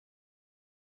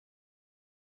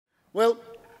Well,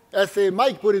 as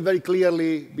Mike put it very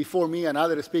clearly before me and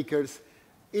other speakers,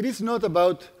 it is not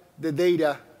about the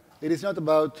data. It is not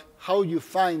about how you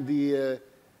find the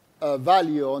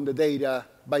value on the data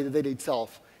by the data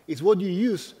itself. It's what you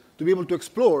use to be able to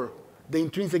explore the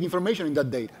intrinsic information in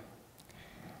that data.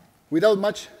 Without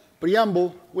much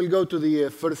preamble, we'll go to the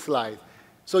first slide.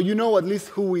 So you know at least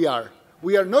who we are.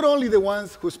 We are not only the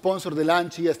ones who sponsored the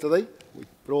lunch yesterday, which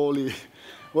probably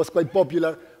was quite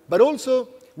popular, but also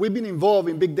we've been involved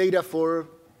in big data for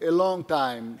a long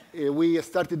time. We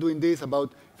started doing this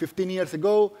about 15 years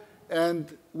ago,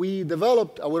 and we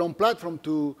developed our own platform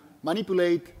to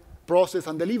manipulate, process,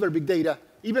 and deliver big data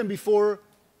even before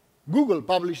Google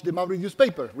published the MapReduce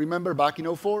paper. Remember back in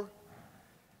 2004?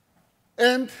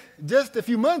 And just a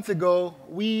few months ago,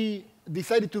 we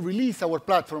decided to release our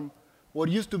platform, what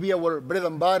used to be our bread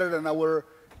and butter and our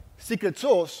secret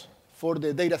sauce for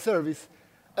the data service,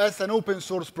 as an open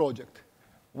source project.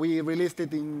 We released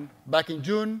it back in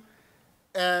June,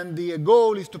 and the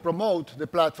goal is to promote the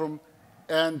platform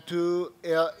and to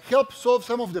help solve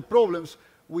some of the problems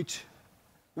which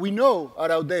we know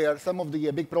are out there, some of the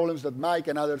big problems that Mike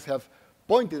and others have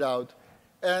pointed out,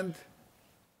 and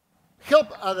help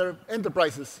other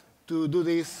enterprises to do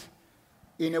this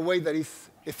in a way that is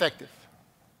effective.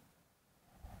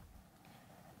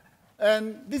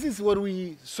 And this is what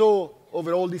we saw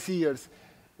over all these years.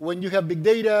 When you have big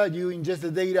data, you ingest the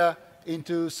data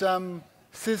into some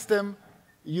system,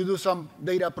 you do some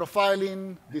data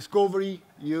profiling, discovery,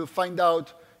 you find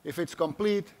out if it's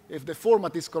complete, if the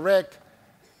format is correct,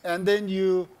 and then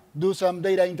you do some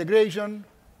data integration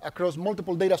across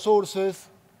multiple data sources,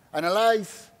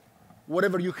 analyze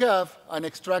whatever you have, and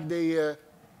extract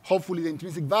hopefully the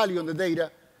intrinsic value on the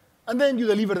data, and then you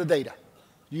deliver the data.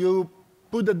 You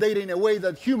put the data in a way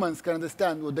that humans can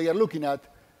understand what they are looking at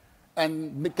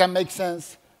and can make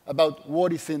sense about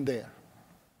what is in there.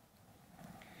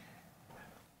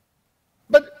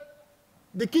 But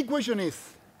the key question is,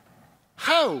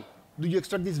 how do you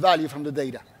extract this value from the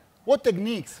data? What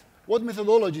techniques, what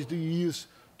methodologies do you use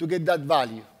to get that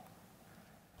value?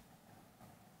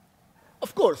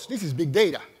 Of course, this is big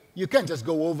data. You can't just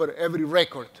go over every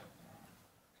record.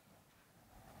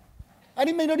 And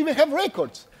it may not even have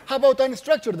records. How about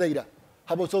unstructured data?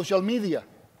 How about social media?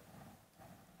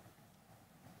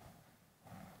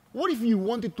 What if you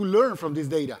wanted to learn from this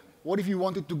data? What if you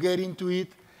wanted to get into it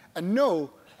and know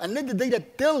and let the data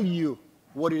tell you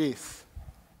what it is?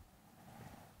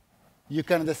 You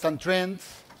can understand trends,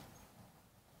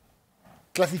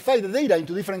 classify the data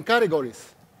into different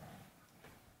categories,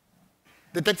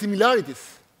 detect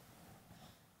similarities.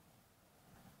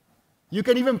 You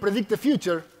can even predict the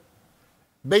future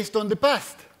based on the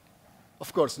past.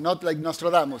 Of course, not like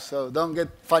Nostradamus, so don't get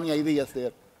funny ideas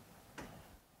there.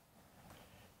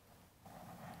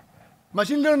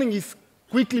 Machine learning is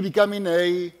quickly becoming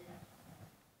a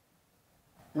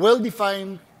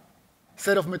well-defined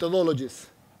set of methodologies.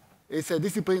 It's a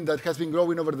discipline that has been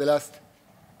growing over the last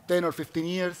 10 or 15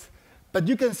 years. But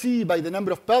you can see by the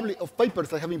number of papers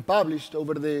that have been published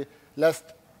over the last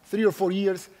 3 or 4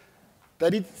 years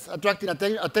that it's attracting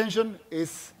attention,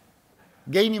 is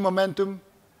gaining momentum,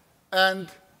 and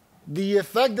the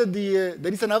fact that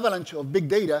there is an avalanche of big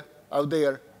data out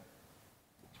there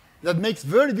that makes it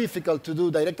very difficult to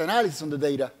do direct analysis on the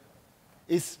data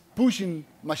is pushing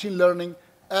machine learning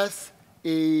as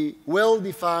a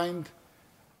well-defined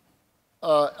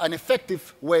and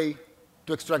effective way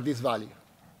to extract this value.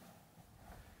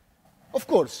 Of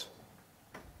course,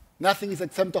 nothing is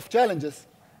exempt of challenges,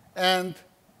 and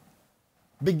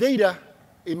big data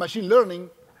in machine learning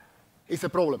is a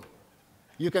problem.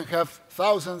 You can have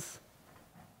thousands,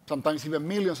 sometimes even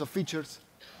millions of features,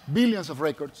 billions of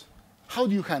records. How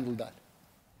do you handle that?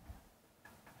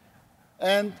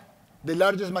 And the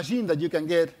largest machine that you can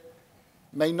get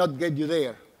may not get you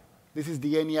there. This is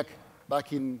the ENIAC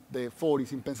back in the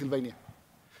 40s in Pennsylvania.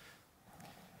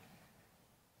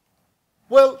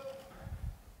 Well,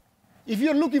 if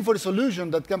you're looking for a solution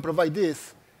that can provide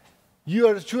this, you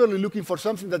are surely looking for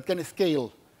something that can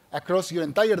scale across your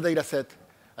entire data set,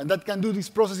 and that can do this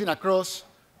processing across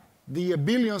the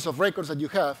billions of records that you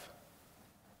have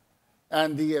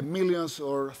and the millions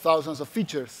or thousands of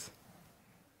features.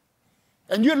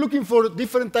 And you're looking for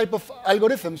different type of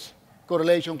algorithms,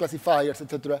 correlation, classifiers,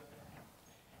 etc.,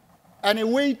 and a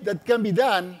way that can be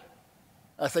done,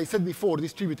 as I said before,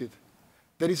 distributed.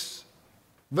 There is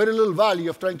very little value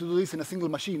of trying to do this in a single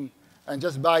machine and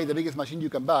just buy the biggest machine you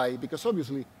can buy, because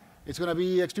obviously it's going to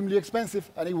be extremely expensive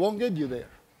and it won't get you there.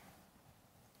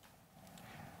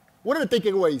 What are the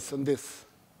takeaways on this?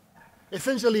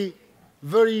 Essentially,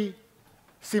 very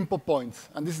simple points.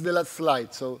 And this is the last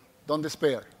slide, so Don't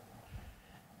despair.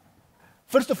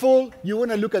 First of all, you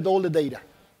want to look at all the data.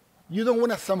 You don't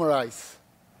want to summarize.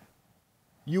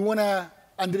 You want to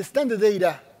understand the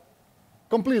data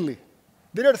completely.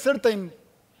 There are certain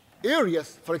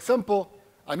areas, for example,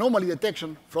 anomaly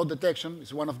detection, fraud detection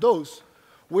is one of those,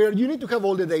 where you need to have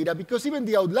all the data because even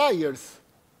the outliers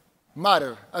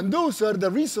matter. And those are the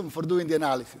reason for doing the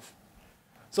analysis.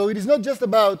 So it is not just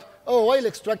about, oh, I'll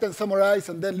extract and summarize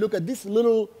and then look at this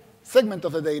little segment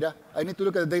of the data. I need to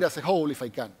look at the data as a whole if I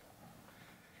can.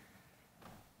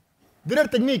 There are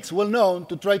techniques well known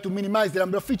to try to minimize the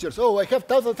number of features. Oh, I have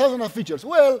thousands of features.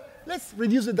 Well, let's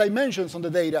reduce the dimensions on the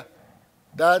data.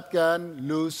 That can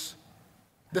lose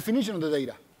definition of the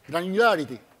data,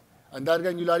 granularity. And that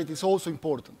granularity is also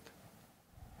important.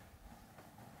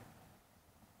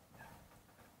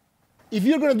 If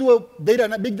you're going to do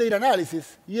a big data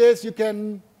analysis, yes, you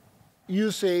can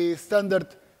use a standard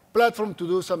platform to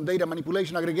do some data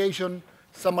manipulation, aggregation,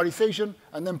 summarization,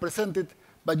 and then present it.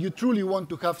 But you truly want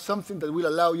to have something that will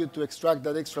allow you to extract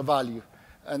that extra value.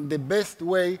 And the best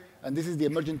way, and this is the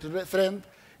emerging trend,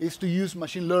 is to use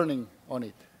machine learning on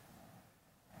it.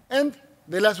 And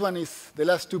the last one is, the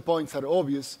last 2 points are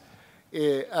obvious,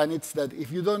 and it's that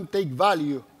if you don't take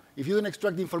value, if you don't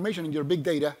extract information in your big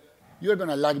data, you're going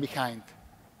to lag behind.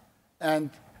 And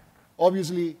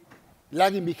obviously,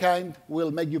 lagging behind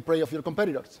will make you prey of your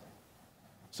competitors.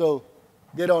 So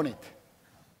get on it.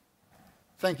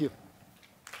 Thank you.